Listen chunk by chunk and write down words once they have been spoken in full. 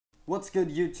What's good,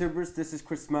 YouTubers? This is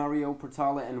Chris Mario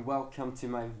Portale and welcome to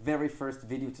my very first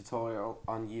video tutorial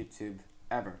on YouTube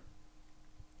ever.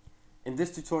 In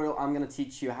this tutorial I'm going to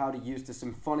teach you how to use the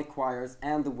Symphonic Choirs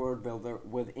and the WordBuilder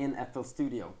within FL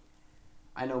Studio.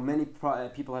 I know many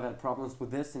people have had problems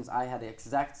with this since I had the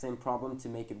exact same problem to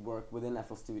make it work within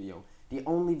FL Studio. The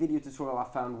only video tutorial I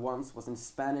found once was in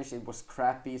Spanish. It was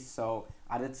crappy, so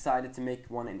I decided to make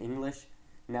one in English.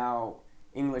 Now,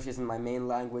 English isn't my main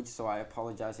language, so I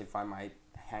apologize if I might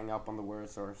hang up on the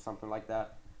words or something like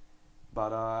that.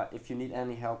 But if you need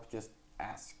any help, just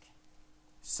ask.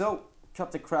 So,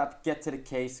 cut the crap, get to the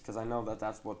case, because I know that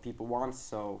that's what people want,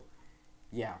 so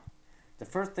yeah. The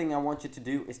first thing I want you to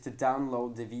do is to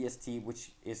download the VST,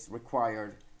 which is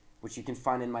required, which you can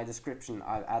find in my description.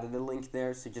 I've added a link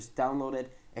there, so just download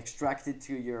it, extract it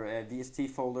to your VST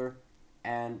folder,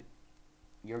 and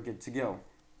you're good to go.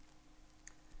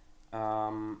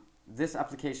 This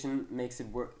application makes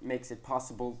it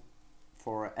possible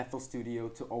for FL Studio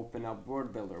to open up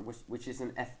WordBuilder, which is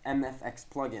an MFX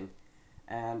plugin.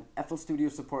 And FL Studio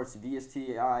supports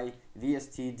VSTi,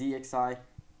 VST, DXi,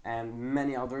 and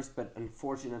many others, but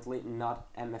unfortunately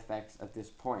not MFX at this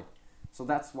point. So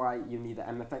that's why you need the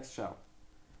MFX shell.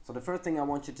 So the first thing I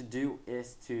want you to do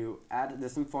is to add the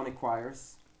Symphonic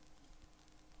Choirs.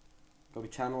 Go to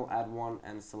Channel, add one,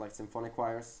 and select Symphonic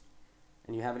Choirs.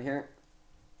 And you have it here.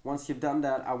 Once you've done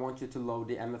that, I want you to load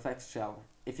the MFX shell.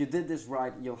 If you did this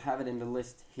right, you'll have it in the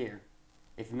list here.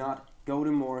 If not, go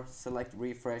to More, select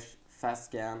Refresh, Fast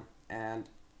Scan, and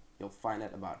you'll find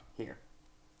it about here.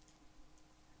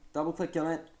 Double click on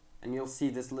it, and you'll see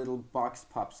this little box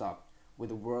pops up with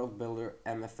the WordBuilder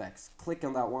MFX. Click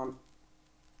on that one.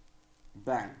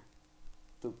 Bang.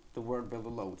 The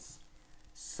WordBuilder loads.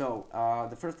 So,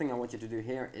 the first thing I want you to do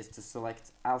here is to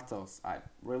select altos. I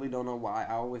really don't know why,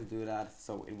 I always do that,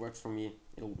 so it works for me,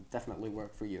 it'll definitely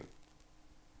work for you.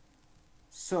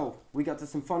 So, we got the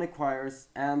Symphonic Choirs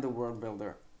and the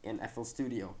WordBuilder in FL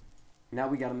Studio. Now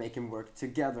we gotta make them work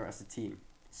together as a team.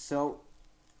 So,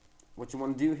 what you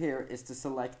want to do here is to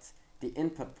select the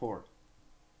input port.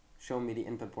 Show me the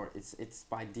input port, it's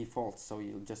by default, so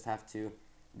you'll just have to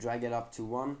drag it up to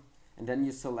 1, and then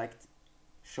you select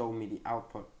show me the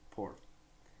output port.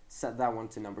 Set that one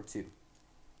to number 2.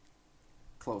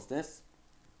 Close this,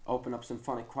 open up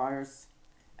Symphonic Choirs,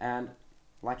 and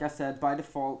like I said, by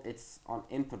default it's on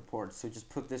input port, so just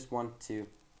put this one to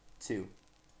 2.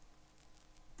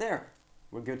 There,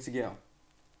 we're good to go.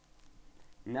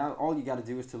 Now all you gotta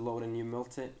do is to load a new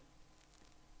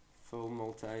full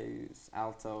multis,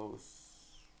 altos.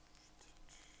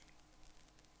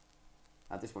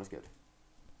 This one's good.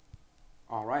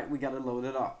 Alright, we gotta load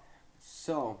it up.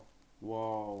 So,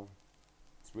 whoa,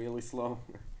 it's really slow.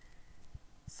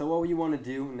 So what you want to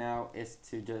do now is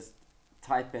to just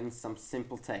type in some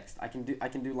simple text. I can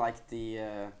do like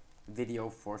the video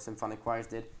for Symphonic Choirs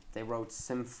did. They wrote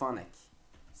symphonic,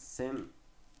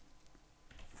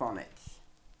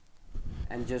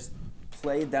 and just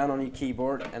play it down on your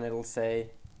keyboard, and it'll say.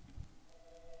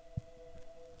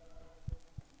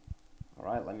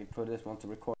 Alright, let me put this one to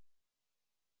record.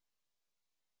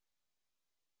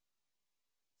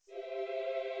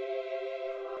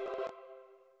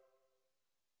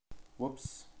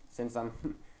 Whoops, since I'm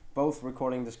both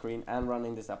recording the screen and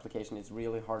running this application, it's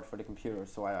really hard for the computer,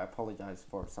 so I apologize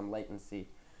for some latency.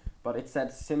 But it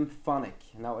said symphonic.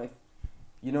 Now if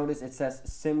you notice, it says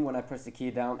sim when I press the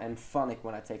key down and phonic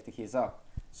when I take the keys up.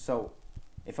 So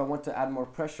if I want to add more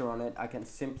pressure on it, I can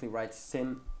simply write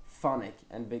symphonic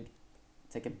and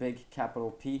take a big capital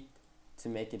P to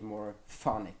make it more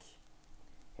phonic.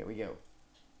 Here we go.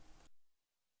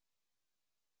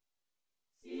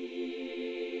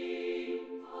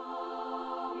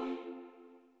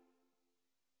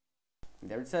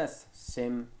 There it says,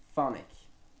 symphonic.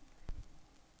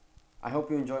 I hope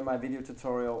you enjoyed my video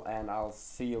tutorial, and I'll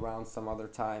see you around some other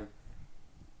time.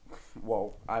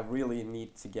 Whoa, I really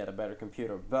need to get a better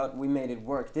computer, but we made it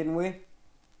work, didn't we?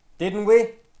 Didn't we?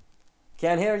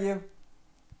 Can't hear you.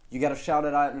 You gotta shout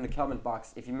it out in the comment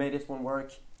box. If you made this one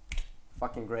work,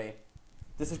 fucking great.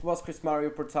 This was Chris Mario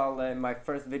Portale, my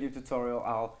first video tutorial.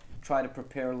 I'll try to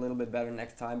prepare a little bit better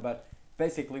next time, but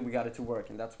basically we got it to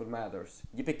work, and that's what matters.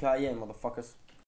 Yippee-ki-yay, motherfuckers.